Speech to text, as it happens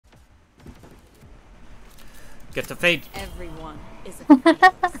Get the fade. Everyone is a fade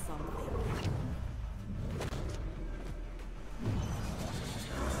of something.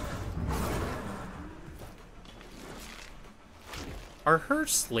 Are her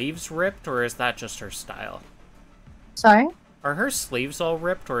sleeves ripped, or is that just her style? Sorry? Are her sleeves all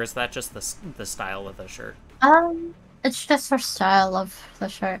ripped, or is that just the style of the shirt? It's just her style of the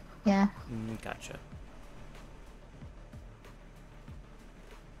shirt, yeah. Gotcha.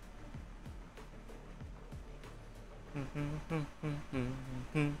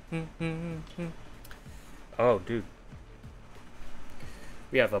 Oh, dude.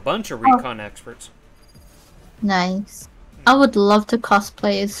 We have a bunch of recon experts. Nice. I would love to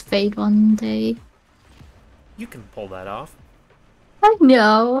cosplay as Fade one day. You can pull that off. I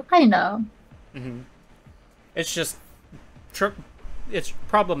know. It's just... it's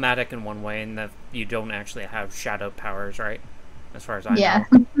problematic in one way in that you don't actually have shadow powers, right? As far as I know.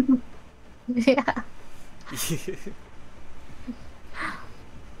 Yeah.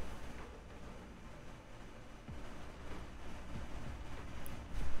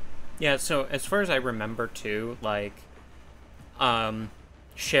 Yeah, so as far as I remember too, like,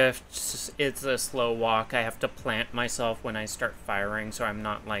 shifts, it's a slow walk. I have to plant myself when I start firing, so I'm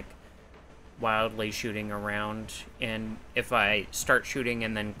not, like, wildly shooting around. And if I start shooting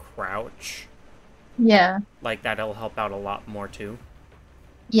and then crouch, Yeah. like, that'll help out a lot more too.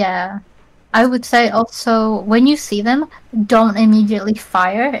 Yeah. I would say also, when you see them, don't immediately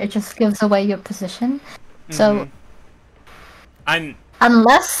fire. It just gives away your position. So...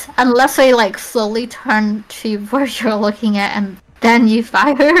 Unless they, like, slowly turn to where you're looking at and then you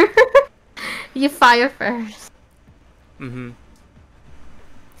fire. You fire first.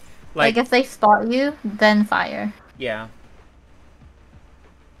 Like, if they spot you, then fire. Yeah.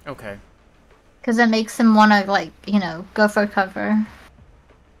 Okay. Because it makes them want to, like, you know, go for cover.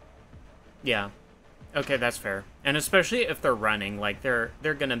 Yeah. Okay, that's fair. And especially if they're running, like, they're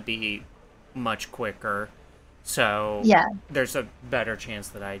gonna be much quicker. So, yeah, there's a better chance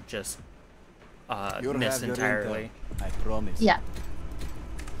that I just miss entirely. I promise. Yeah.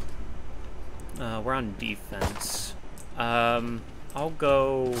 We're on defense. I'll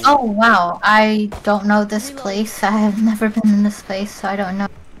go... Oh, wow. I don't know this place. I have never been in this place, so I don't know.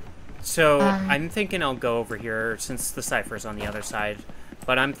 So, I'm thinking I'll go over here, since the cipher's on the other side.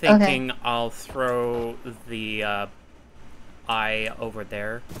 But I'm thinking I'll throw the eye over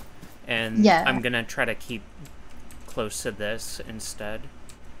there. And I'm gonna try to keep close to this instead.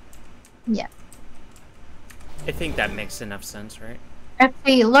 Yeah. I think that makes enough sense, right?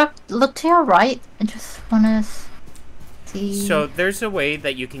 Actually, look to your right. I just wanna see... So, there's a way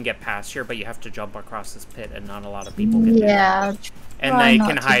that you can get past here, but you have to jump across this pit, and not a lot of people can do that. And they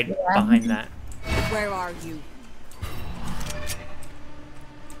can hide behind that. Where are you?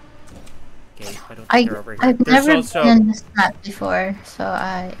 Okay, I don't think they're over here. I've never been in this map before, so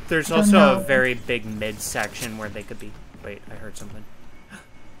I There's also a very big mid section where they could be... Wait, I heard something.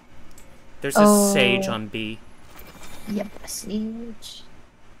 There's a sage on B. Yep, a sage.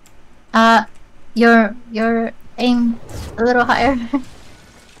 Your aim a little higher.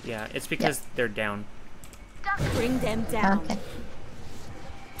 Yeah, it's because they're down. Bring them down. Okay.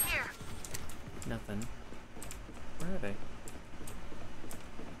 Nothing. Where are they?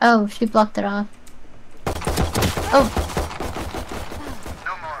 Oh, she blocked it off. Oh.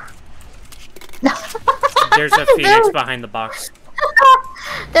 No more. There's a phoenix behind the box.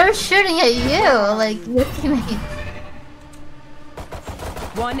 They're shooting at you, like your teammates.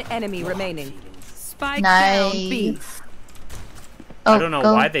 One enemy remaining. Spike nice. down B. Oh, I don't know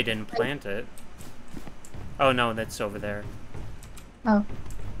why they didn't plant it. Oh no, that's over there. Oh.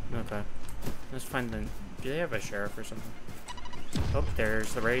 Okay. Let's find the... Do they have a sheriff or something? Oh,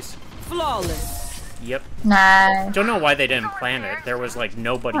 there's the race. Flawless. Yep. Nice. Don't know why they didn't plant it. There was like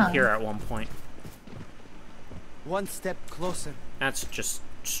nobody here at one point. One step closer. That's just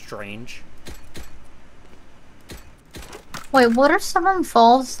strange. Wait, what if someone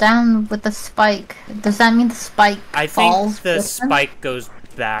falls down with the spike? Does that mean the spike falls? I think the spike goes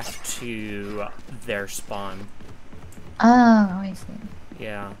back to their spawn. Oh, I see.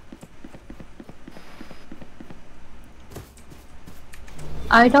 Yeah.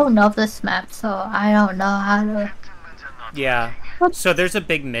 I don't know this map, so I don't know how to... Yeah. So there's a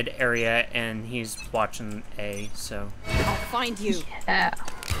big mid area, and he's watching A, so... I'll find you. Yeah.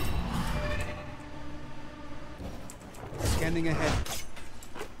 Scanning ahead.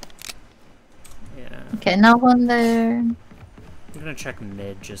 Yeah. Okay, no one there. I'm gonna check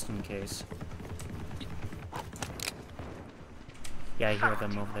mid, just in case. Yeah, I hear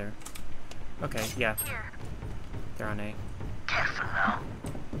them over there. Okay, yeah. They're on A. Careful now.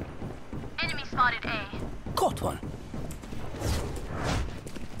 Enemy spotted A. Caught one.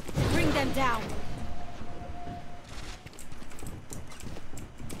 Bring them down.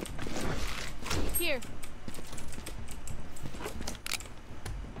 Here.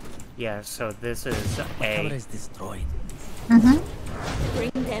 Yeah, so this is Camera A. is destroyed.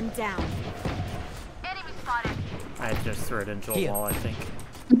 Bring them down. I just threw it into a Here. wall, I think.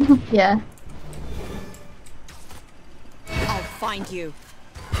 Yeah. I'll find you.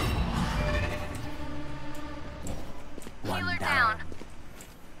 One down.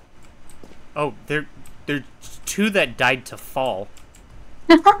 Oh, there's two that died to fall.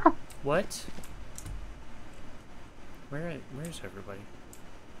 What? Where's everybody?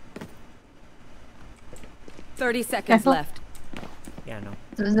 30 seconds Careful. left. Yeah, no.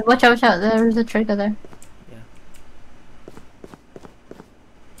 Watch out, watch out. There's a trigger there. Yeah.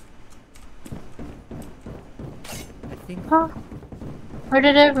 I think Oh. Where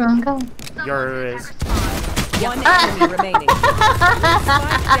did everyone go? yours. One enemy remaining.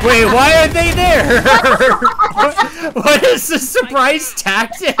 Wait, why are they there? what is the surprise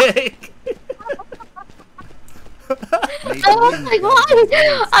tactic? I was like, why?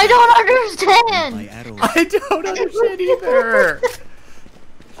 I don't understand. My arrow. I don't understand either.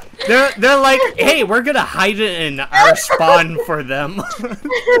 They're like, hey, we're gonna hide it in our spawn for them.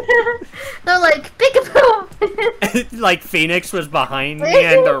 They're like, peekaboo. Like Phoenix was behind me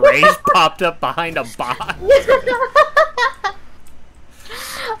and the rays popped up behind a box.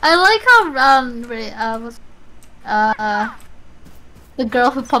 I like how the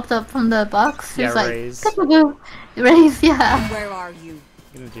girl who popped up from the box. She Yeah, was like, Raze. peekaboo. Raze, yeah. Where are you?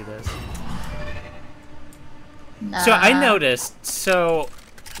 I'm gonna do this. Nah. So I noticed,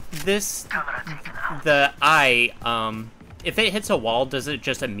 the eye, if it hits a wall, does it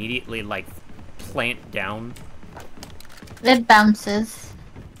just immediately, like, plant down? It bounces.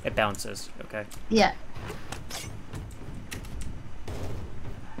 It bounces, okay. Yeah.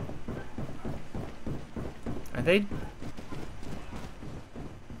 Are they?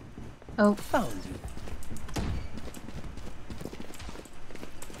 Oh. Found you.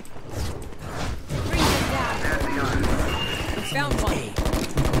 Bring them down. Found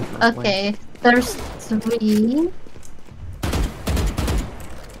one. Okay. There's 3.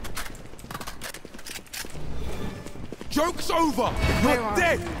 Joke's over. Where You're are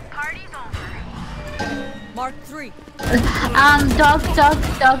dead. you? Mark 3.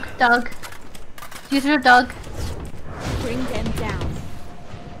 Dog. Use your dog. Bring them down.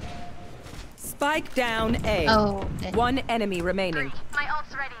 Spike down A. Oh, okay. One enemy remaining.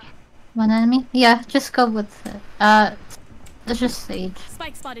 One enemy? Yeah, just go with it. Let's just Sage.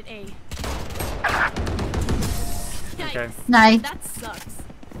 Spike spotted A. Okay. Nice. That sucks.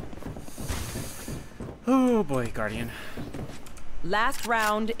 Oh boy, Guardian. Last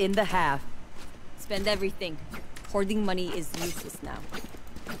round in the half. Spend everything. Hoarding money is useless now.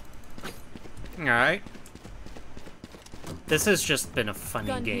 Alright. This has just been a funny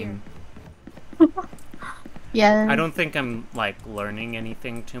Gun game. Yeah. I don't think I'm, like, learning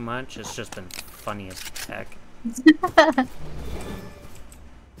anything too much. It's just been funny as heck.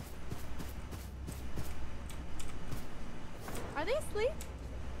 Are they asleep?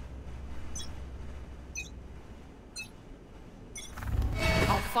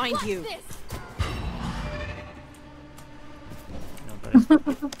 I'll find you. Nobody's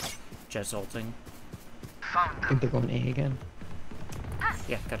just ulting. I think they're going A again.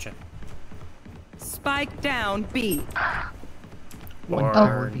 Yeah, gotcha. Spike down B. One Or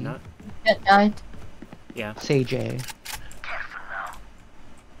tower B. not. It died. Yeah. Sage A.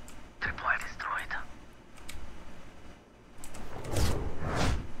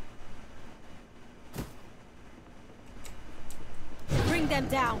 Bring them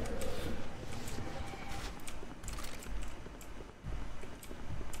down.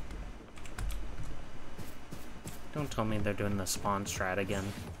 Don't tell me they're doing the spawn strat again.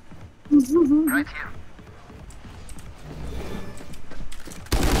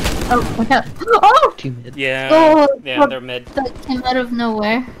 Oh, watch out. Oh! 2 mid. Yeah, Oh, yeah, what- they're mid. That came out of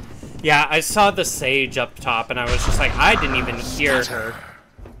nowhere. Yeah, I saw the Sage up top, and I was just like, I didn't even hear her.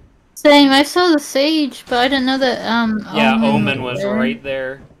 Same, I saw the Sage, but I didn't know that, Yeah, Omen was there. right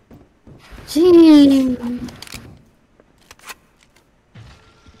there. Gee.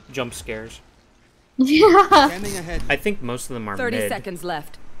 Jump scares. Yeah. Standing ahead. I think most of them are 30 mid, seconds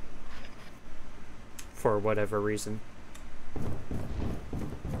left. for whatever reason.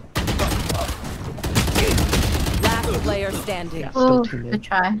 Last player standing. Yeah, still Oh, 2 good mid.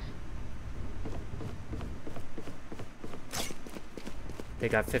 try. They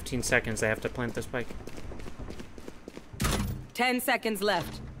got 15 seconds, they have to plant the spike. 10 seconds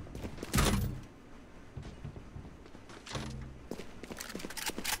left.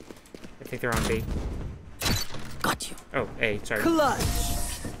 think they're on B. Got you. Oh, A, sorry. Clutch.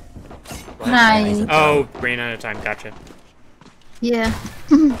 Nice. Oh, ran out of time, gotcha. Yeah.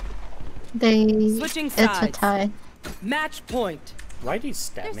 Switching It's a sides. tie. Match point. Why'd he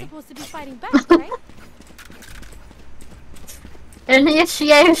stab They're me? supposed to be fighting back, right?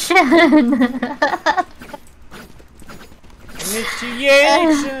 Initiation!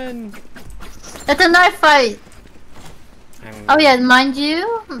 Initiation! It's a knife fight! I'm- Oh yeah, mind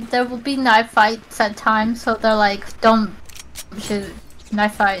you, there will be knife fights at times, so they're like, don't shoot.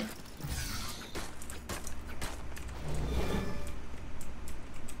 Knife fight.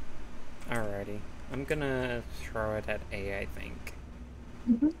 Alrighty. I'm gonna throw it at A, I think.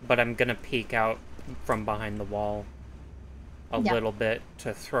 Mhm. But I'm gonna peek out from behind the wall a Yeah. little bit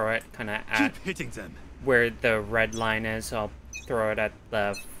to throw it kind of at Keep hitting them. where the red line is. I'll throw it at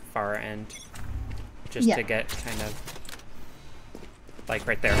the far end. Just Yeah. to get kind of like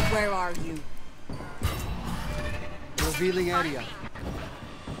right there. Where are you? Revealing area.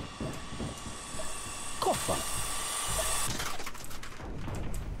 Coffer.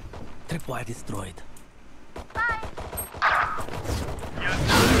 Tripwire destroyed.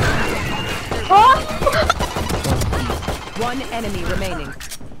 One enemy remaining.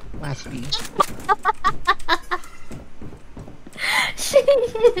 Last B.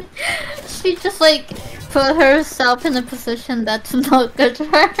 She just like put herself in a position that's not good for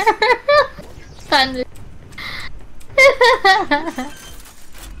her. Kind of.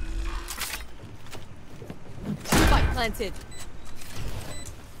 Spike planted.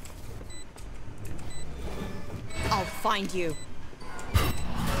 I'll find you.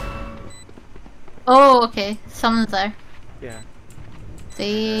 Oh, okay. Someone's there. Yeah.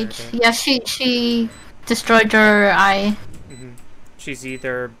 Sage. Okay. Yeah, she destroyed your eye. hmm She's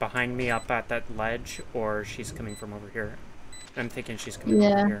either behind me up at that ledge or she's coming from over here. I'm thinking she's coming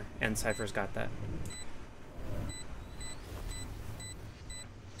Yeah. over here. And Cypher's got that.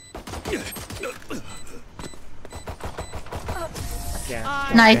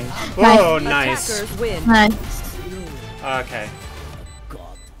 Yeah. Nice. Whoa, nice. Attackers win. Nice. Okay.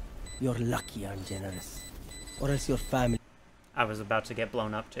 God, you're lucky I'm generous. Or else your family. I was about to get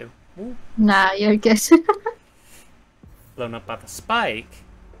blown up too. Nah, you're good. Blown up by the spike.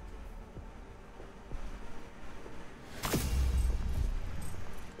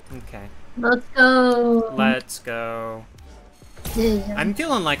 Okay. Let's go. Let's go. Yeah. I'm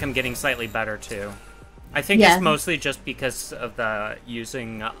feeling like I'm getting slightly better too. I think Yeah. it's mostly just because of the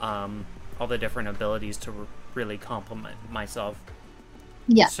using all the different abilities to really complement myself.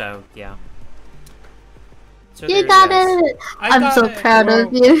 Yeah. So yeah. So You there's got that. it. I I'm got so it. proud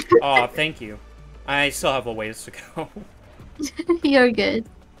of Whoa. you. Aw, thank you. I still have a ways to go. You're good.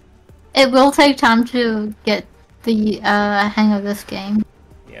 It will take time to get the hang of this game.